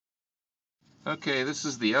Okay, this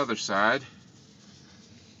is the other side.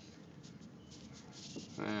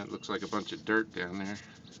 It looks like a bunch of dirt down there.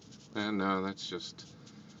 And no, that's just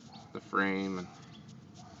the frame. And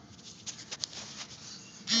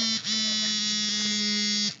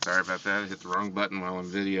sorry about that, I hit the wrong button while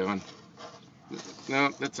I'm videoing. No,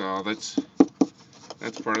 that's all. That's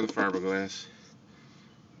part of the fiberglass.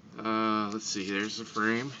 Let's see, there's the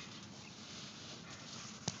frame.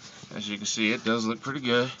 As you can see, it does look pretty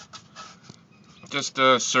good. Just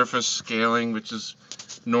surface scaling, which is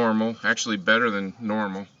normal, actually better than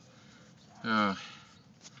normal.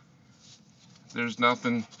 There's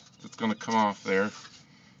nothing that's going to come off there.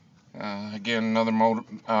 Again, another mold,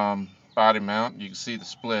 body mount. You can see the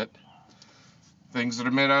split. Things that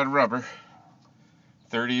are made out of rubber,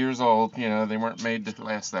 30 years old, you know, they weren't made to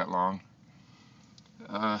last that long.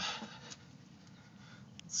 Let's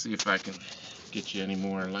see if I can get you any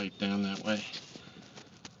more light down that way.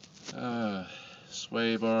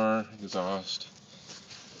 Sway bar, exhaust,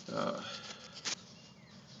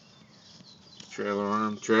 trailer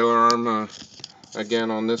arm.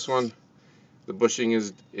 Again, on this one, the bushing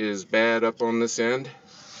is bad up on this end,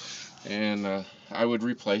 and I would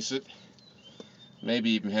replace it. Maybe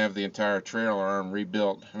even have the entire trailer arm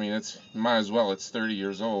rebuilt. I mean, might as well. It's 30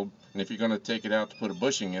 years old, and if you're going to take it out to put a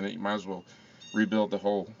bushing in it, you might as well rebuild the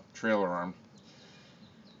whole trailer arm.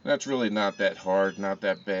 That's really not that hard, not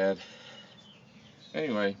that bad.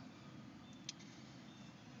 Anyway.